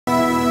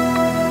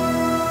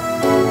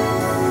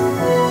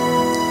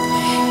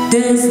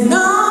There's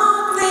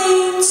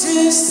nothing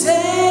to say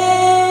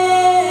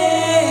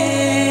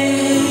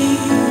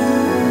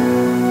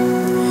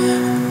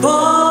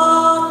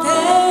but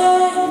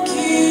thank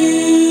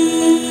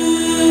you.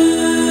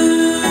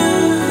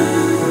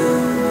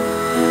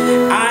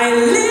 I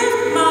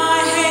lift my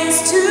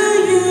hands to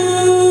you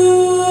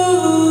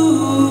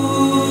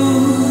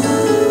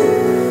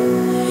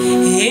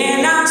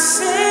and I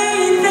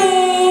say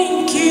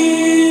thank you.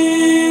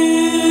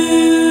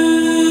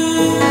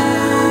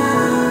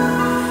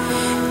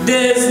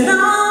 There's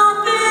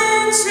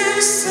nothing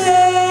to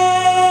say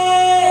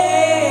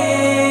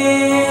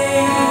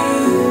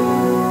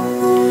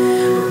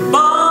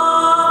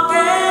but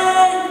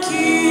thank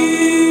you.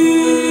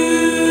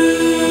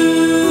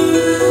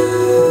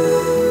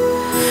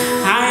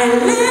 I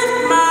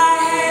lift my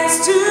hands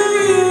to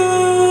you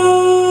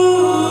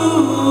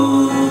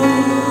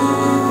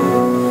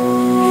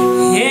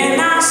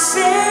and I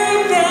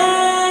say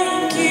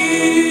thank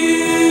you.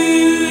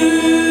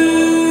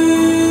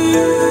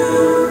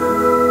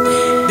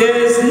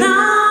 There's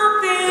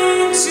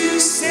nothing to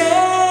say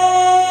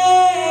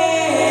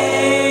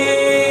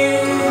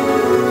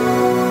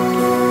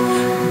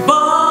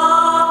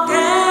but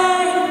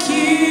thank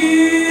you.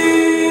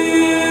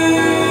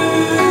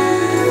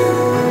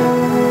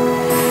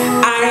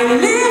 I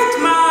lift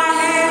my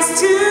hands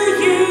to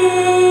you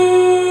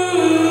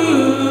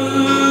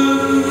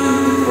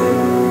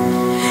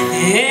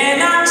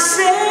and I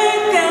say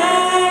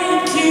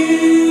thank you.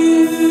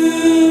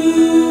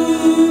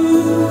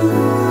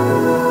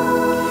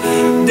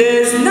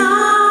 There's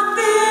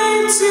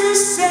nothing to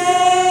say.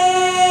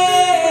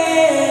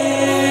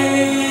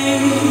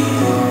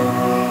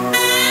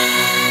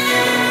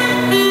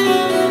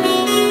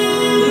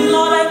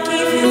 Lord, I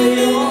give you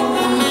the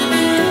honor.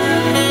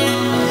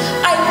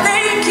 I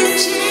thank you,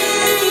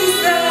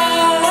 Jesus.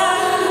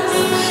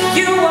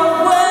 You are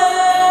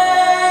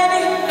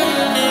worthy.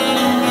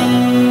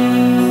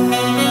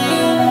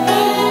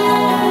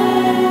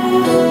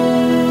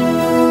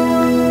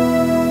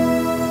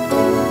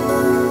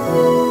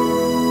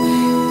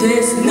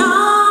 There's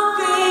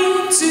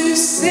nothing to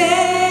say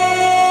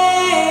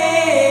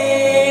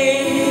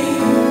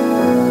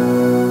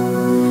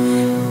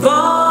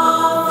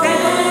but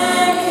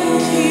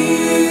thank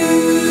you.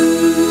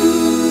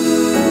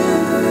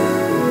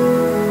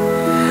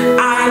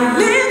 I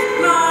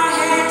lift my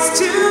hands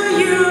to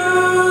you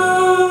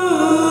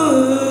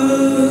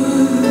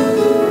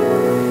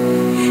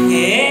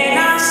and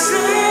I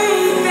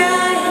say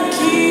thank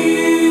you.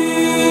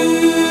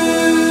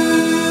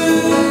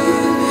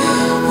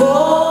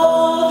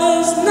 Oh,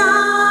 there's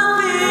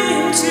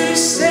nothing to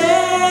say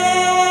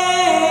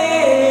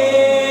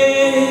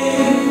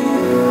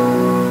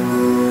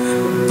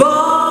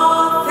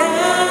but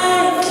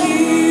thank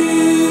you.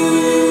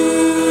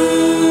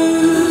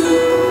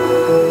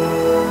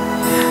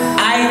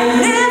 I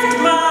lift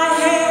my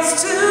hands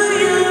to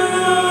you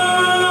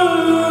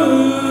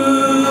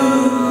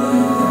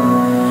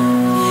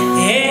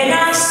and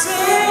I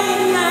say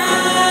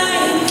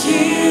thank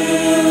you.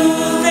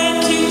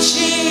 Thank you,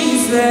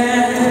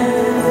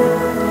 Jesus.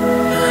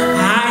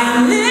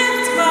 I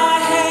lift my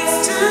hands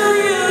to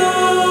you.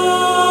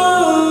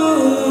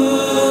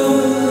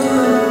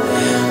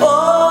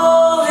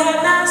 Oh,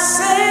 and I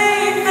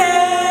say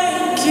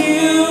thank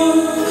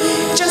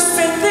you. Just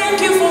say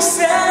thank you for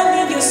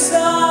sending your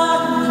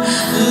son.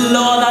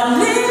 Lord, I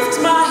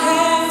lift my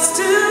hands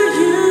to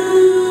you.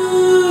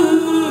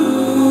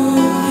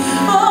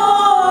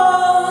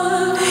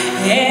 Oh,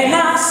 and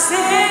I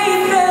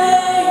say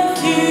thank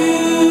you.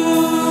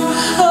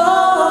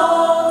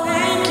 Oh,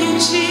 thank you,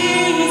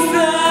 Jesus.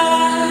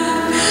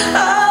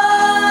 Oh,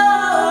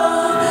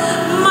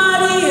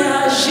 Maria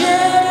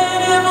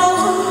Generemo.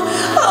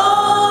 Oh,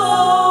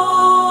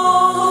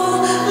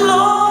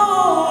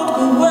 Lord,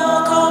 we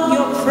welcome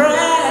your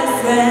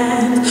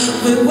presence.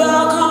 We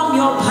welcome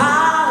your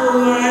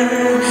power.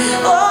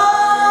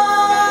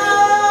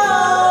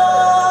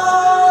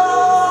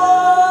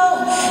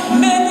 Oh,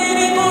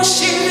 Menirimo,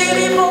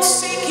 Shirimo,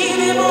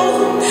 Sikirimo.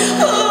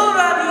 Oh,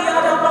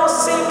 Radiadamo,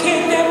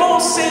 Sikirimo,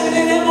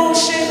 Sinirimo,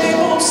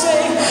 Shirimo,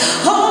 say.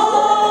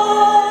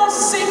 Oh,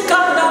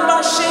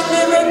 Sikandama,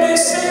 Shirimo,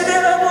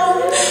 Sinirimo.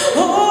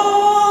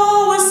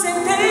 Oh, we say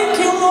thank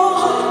you,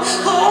 Lord.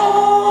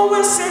 Oh,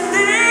 we say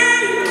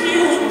thank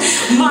you.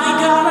 My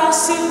God, I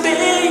say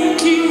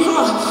thank you.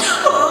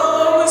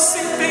 Oh, we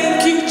say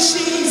thank you,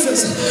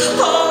 Jesus.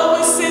 Oh,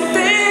 we say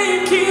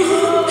thank you.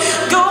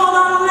 God,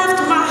 I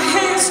lift my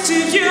hands to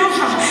you.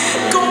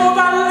 God,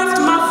 I lift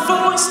my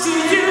voice to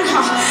you.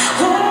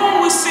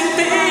 Oh, we say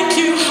thank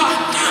you.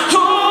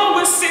 Oh,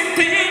 we say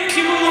thank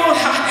you, Lord.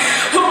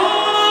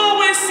 Oh,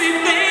 we say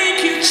thank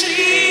you,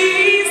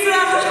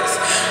 Jesus.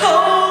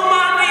 Oh,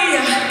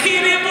 Maria,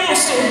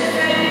 Kiriboso.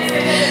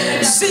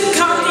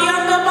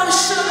 Zikalianda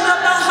Bashana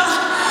Baha.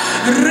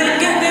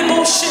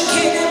 Regenebo,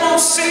 Shekinebo,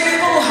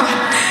 Sereboha.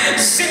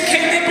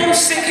 Zikenebo,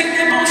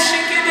 Sekenebo,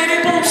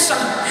 Shekinebo,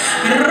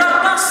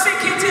 Rabba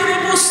Sekete,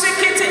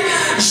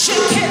 Shekinebo,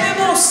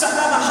 Shekinebo,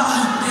 Sabaha.